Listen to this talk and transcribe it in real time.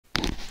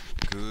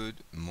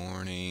Good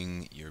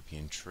morning,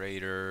 European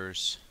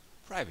traders.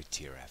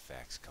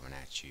 PrivateerFX coming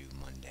at you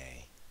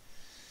Monday,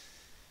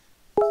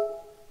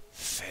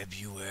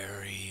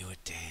 February,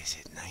 what day is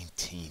it?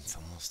 19th,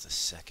 almost the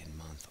second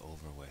month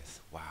over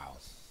with. Wow.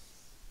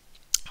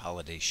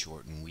 Holiday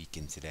shortened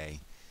weekend today.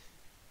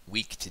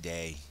 Week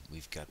today,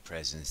 we've got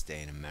President's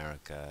Day in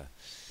America.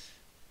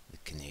 The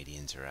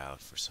Canadians are out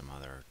for some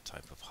other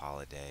type of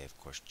holiday. Of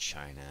course,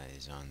 China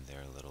is on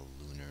their little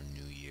Lunar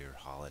New Year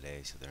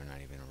holiday, so they're not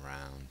even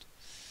around.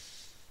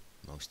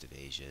 Most of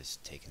Asia is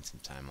taking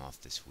some time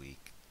off this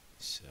week,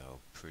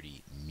 so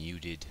pretty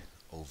muted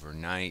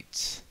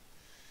overnight.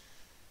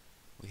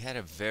 We had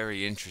a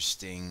very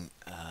interesting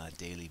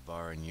daily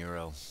bar in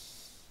Euro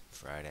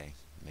Friday.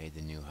 Made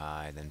the new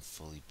high, then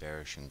fully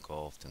bearish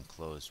engulfed and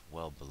closed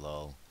well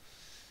below.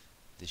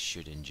 This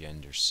should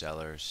engender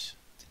sellers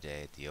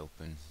today at the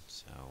open,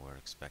 so we're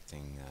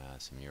expecting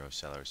some Euro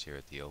sellers here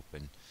at the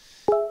open,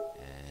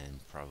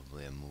 and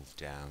probably a move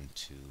down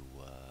to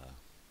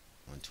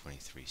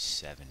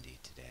 123.70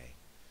 today.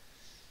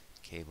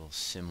 Cable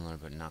similar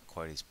but not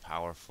quite as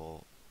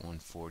powerful.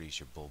 140 is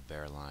your bull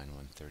bear line.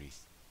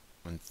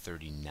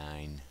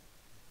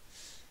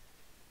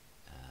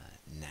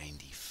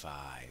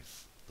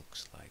 139.95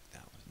 looks like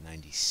that was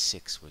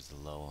 96 was the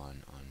low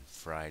on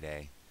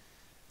Friday.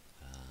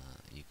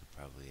 You could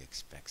probably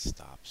expect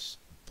stops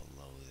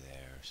below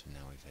there. So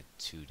now we've had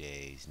 2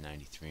 days,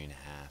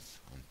 93.5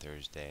 on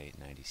Thursday,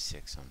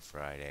 96 on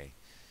Friday.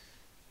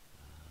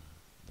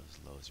 Those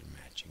lows are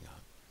matching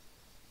up.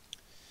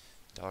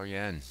 Dollar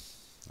yen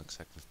looks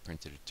like we've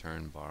printed a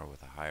turn bar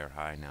with a higher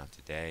high now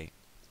today.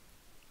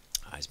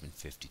 High's been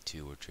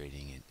 52. We're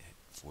trading it at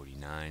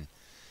 49.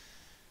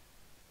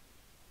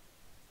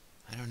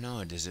 I don't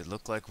know. Does it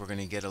look like we're going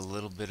to get a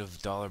little bit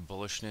of dollar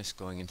bullishness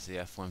going into the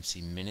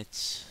FOMC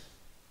minutes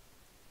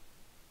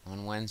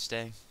on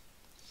Wednesday?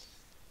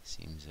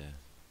 Seems a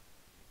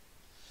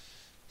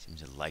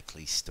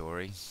likely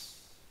story.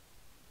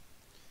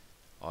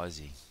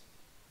 Aussie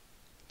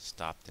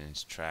stopped in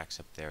its tracks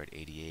up there at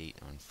 88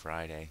 on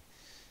Friday.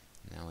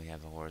 Now we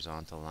have a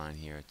horizontal line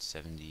here at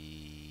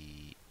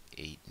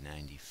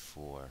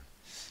 78.94.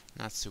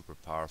 Not super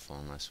powerful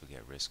unless we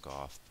get risk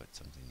off, but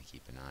something to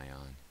keep an eye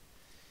on.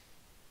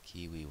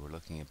 Kiwi, we're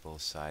looking at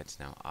both sides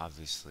now.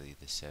 Obviously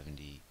the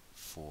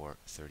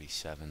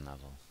 74.37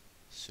 level,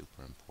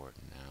 super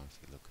important now if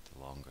you look at the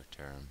longer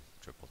term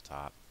triple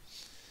top.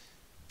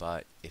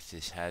 But if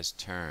this has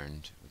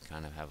turned, we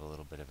kind of have a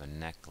little bit of a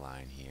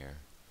neckline here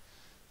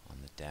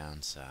on the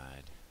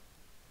downside.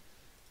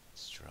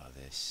 Let's draw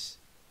this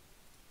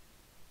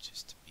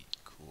just to be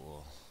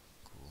cool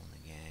in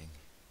the gang.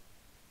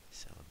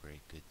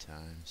 Celebrate good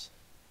times.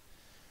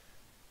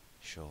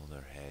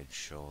 Shoulder, head,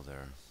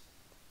 shoulder.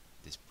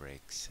 This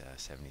breaks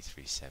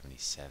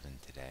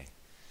 73.77 today.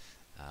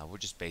 We're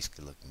just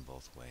basically looking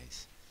both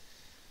ways.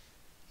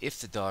 If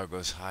the dollar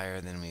goes higher,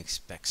 then we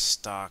expect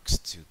stocks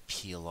to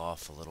peel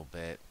off a little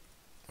bit.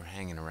 We're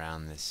hanging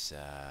around this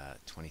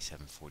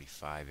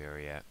 27.45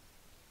 area.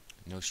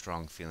 No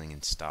strong feeling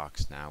in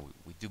stocks now.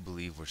 We do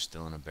believe we're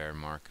still in a bear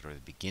market, or the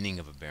beginning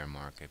of a bear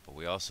market, but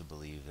we also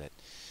believe that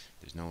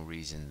there's no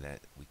reason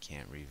that we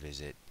can't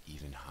revisit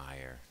even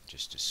higher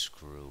just to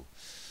screw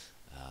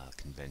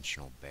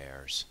conventional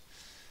bears.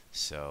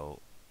 So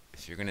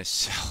if you're going to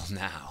sell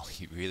now,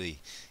 your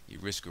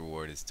risk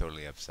reward is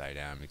totally upside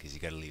down, because you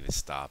got to leave a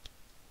stop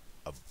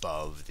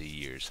above the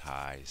year's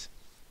highs,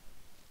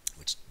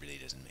 which really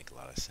doesn't make a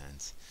lot of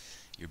sense.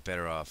 You're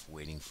better off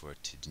waiting for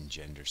it to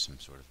engender some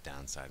sort of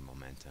downside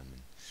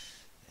momentum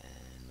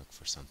and look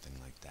for something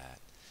like that.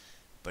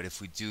 But if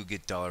we do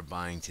get dollar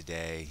buying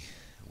today,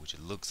 which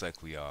it looks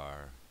like we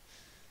are,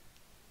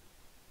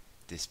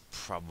 this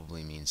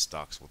probably means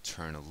stocks will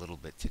turn a little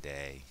bit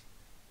today.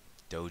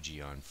 Doji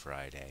on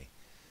Friday.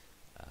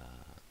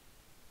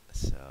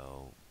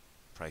 So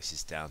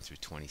prices down through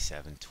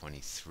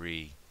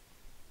 27.23.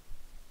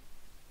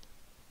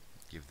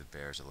 Give the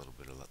bears a little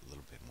bit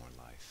more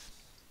life.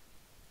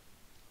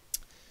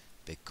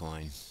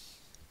 Bitcoin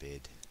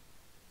bid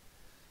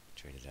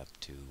traded up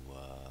to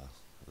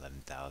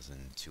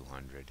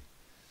 11,200.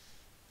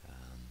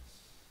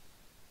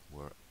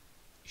 You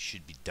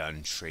should be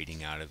done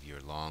trading out of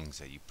your longs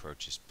that you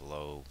purchased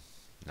below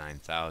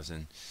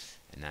 9,000,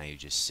 and now you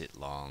just sit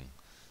long,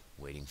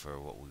 waiting for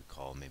what we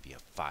call maybe a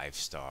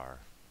 5-star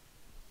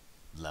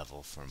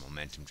level for a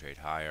momentum trade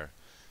higher.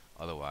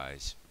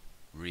 Otherwise,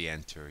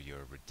 re-enter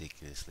your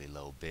ridiculously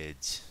low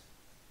bids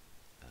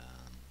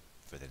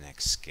for the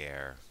next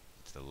scare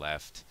to the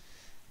left,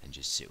 and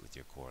just sit with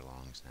your core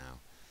longs now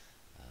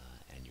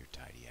and your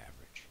tidy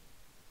average.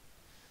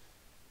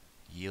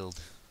 Yield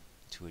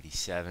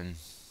 287,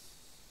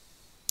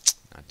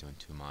 not doing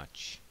too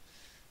much.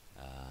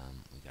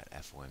 We got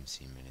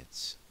FOMC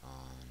minutes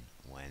on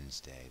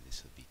Wednesday.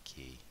 This will be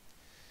key.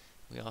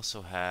 We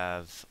also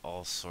have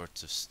all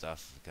sorts of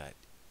stuff. We've got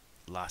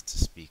lots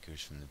of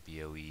speakers from the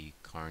BOE.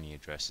 Carney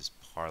addresses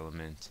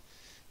Parliament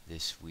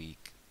this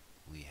week.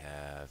 We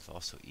have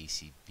also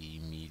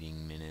ECB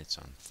meeting minutes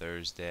on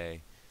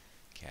Thursday.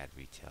 CAD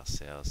retail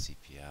sales,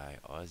 CPI,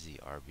 Aussie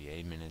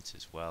RBA minutes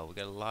as well. We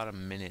got a lot of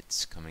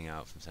minutes coming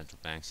out from central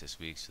banks this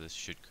week, so this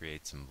should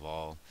create some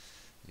vol.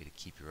 You got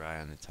to keep your eye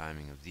on the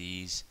timing of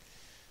these.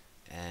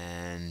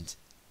 And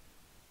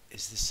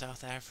is the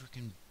South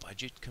African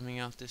budget coming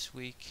out this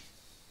week?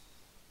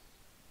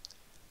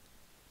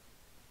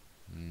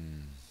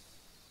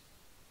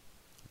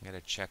 I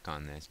gotta check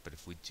on this, but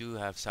if we do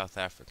have South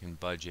African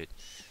budget,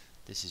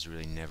 this is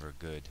really never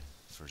good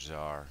for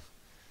ZAR.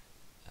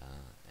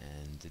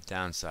 And the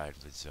downside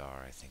with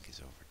ZAR, I think, is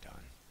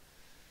overdone.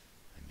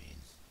 I mean,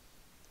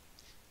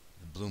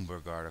 the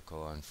Bloomberg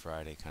article on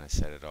Friday kind of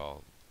said it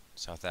all.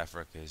 South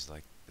Africa is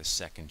like the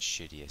second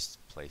shittiest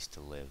place to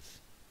live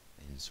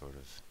in sort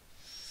of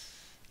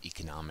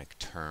economic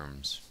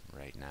terms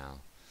right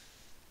now.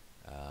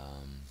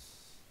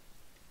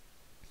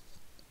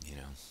 You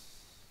know,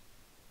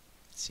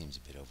 it seems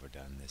a bit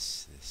overdone,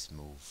 this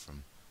move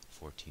from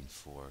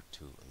 14.4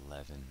 to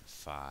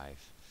 11.5,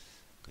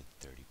 good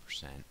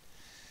 30%.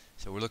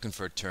 So we're looking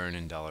for a turn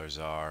in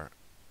 $ZAR.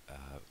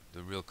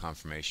 The real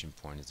confirmation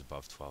point is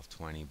above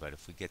 12.20, but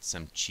if we get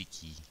some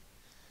cheeky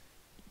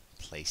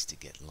place to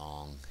get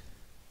long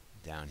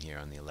down here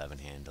on the 11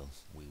 handle,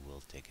 we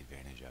will take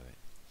advantage of it.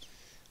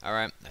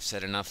 Alright, I've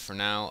said enough for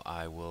now.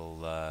 I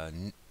will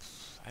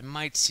I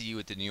might see you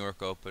at the New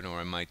York Open, or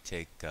I might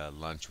take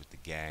lunch with the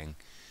gang.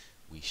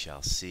 We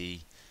shall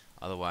see.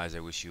 Otherwise,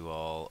 I wish you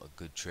all a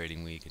good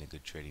trading week and a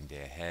good trading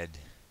day ahead.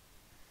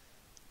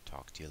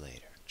 Talk to you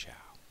later.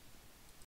 Ciao.